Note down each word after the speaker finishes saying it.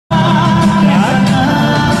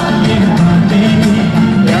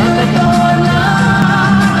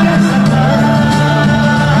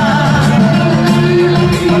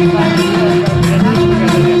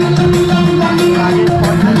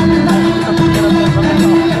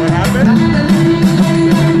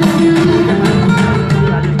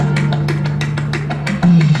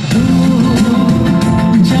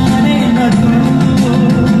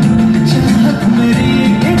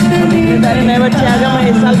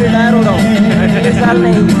Retire हो रहा हूँ, इस साल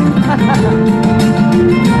नहीं।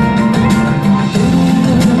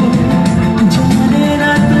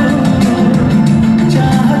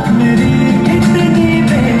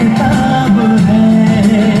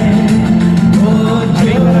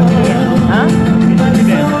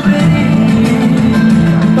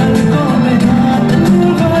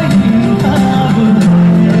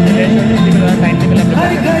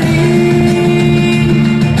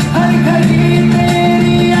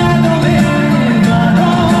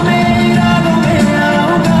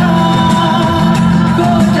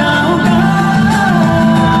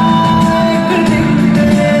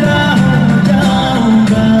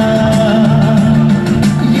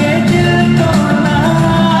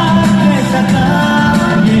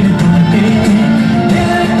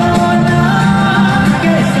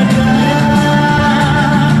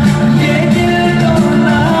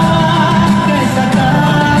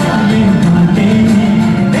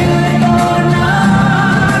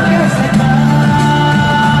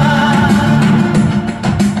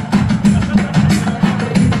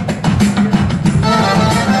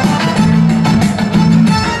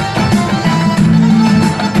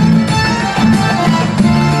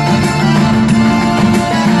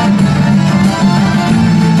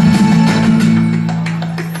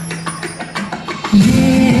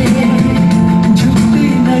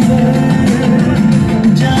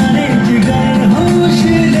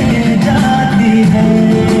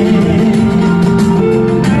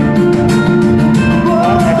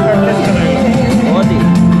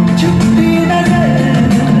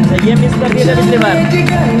 ये मिस कर दिया था पिछली बार।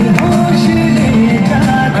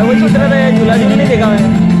 मैं वही सोच रहा था, झूला झूल नहीं देखा मैं,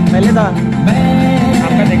 पहले था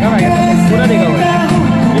आपका देखा हुआ है, पूरा देखा हुआ है।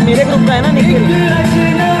 ये मेरे ग्रुप का है ना Nikhil.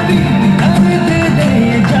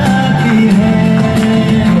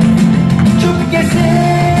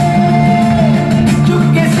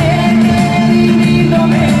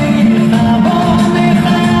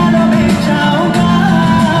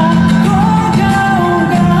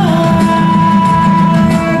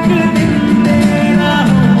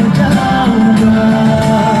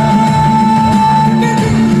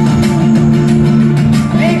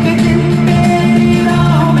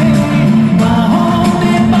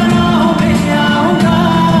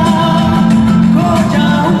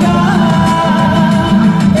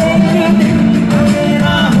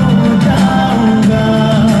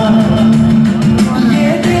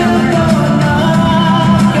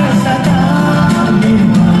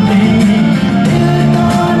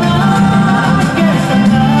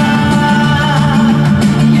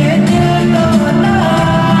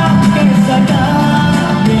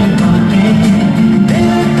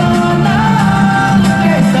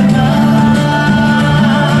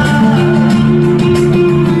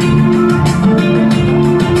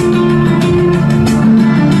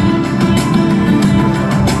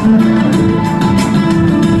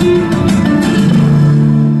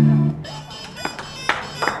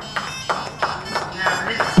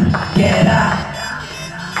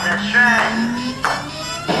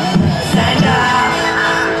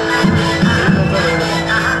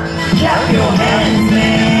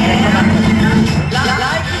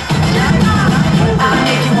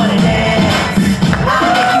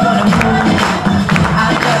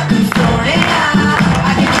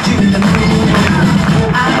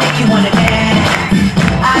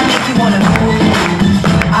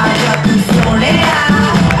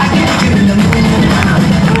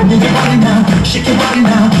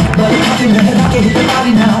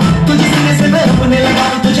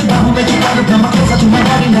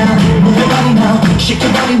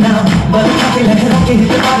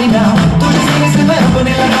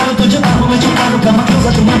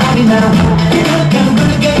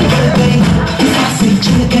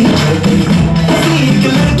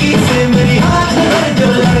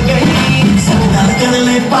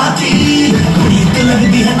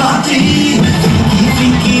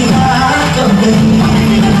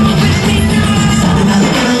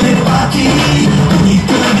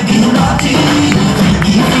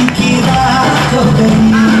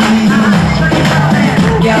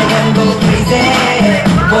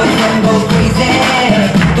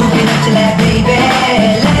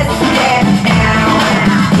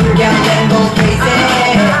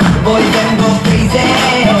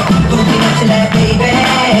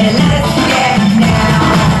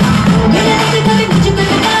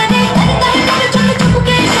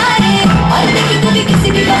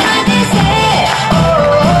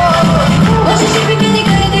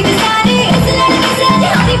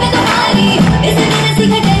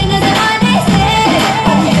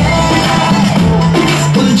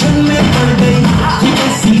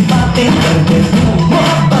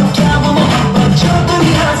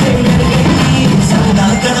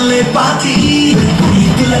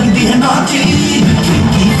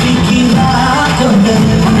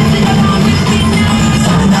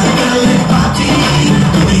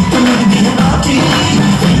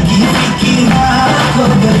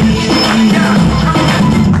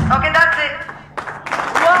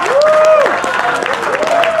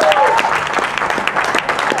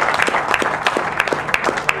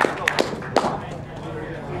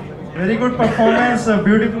 Very good performance,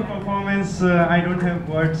 beautiful performance. I don't have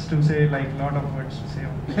words to say, like lot of words to say.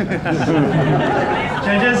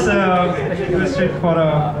 Judges requested for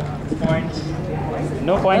points.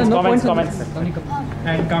 No points, comments.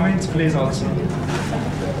 And comments, please also.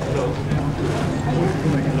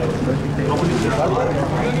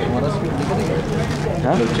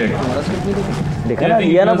 Check. देखा ना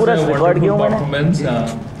लिया ना पूरा रिकॉर्ड किया मैंने. Performance.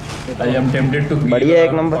 I am tempted to give बढ़िया एक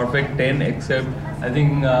a number. perfect 10, except I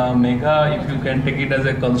think Megha, if you can take it as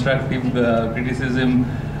a constructive criticism,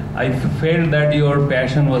 I felt that your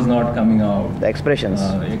passion was not coming out. The expressions.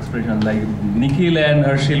 Expression, like Nikhil and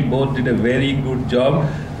Harshil both did a very good job.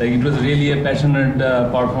 Like it was really a passionate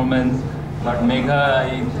performance. But Megha,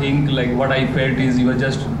 I think like what I felt is you were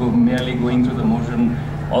just merely going through the motion.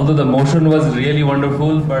 Although the motion was really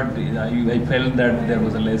wonderful, but I felt that there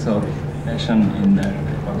was a less of passion in that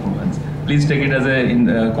performance. Please take it as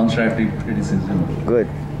a constructive criticism. Good.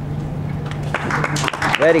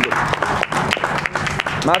 Very good.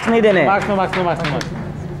 Marks नहीं देने. Marks.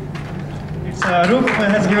 It's Rup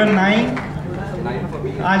has given 9,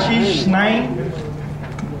 Ashish 9,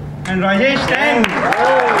 and Rajesh 10.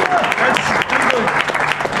 That's good.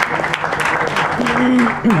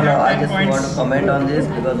 Hello, I just points. want to comment on this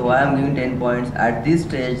because why I'm giving 10 points at this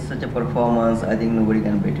stage, such a performance, I think nobody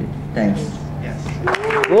can beat it. Thanks. Yes.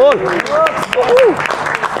 Goal.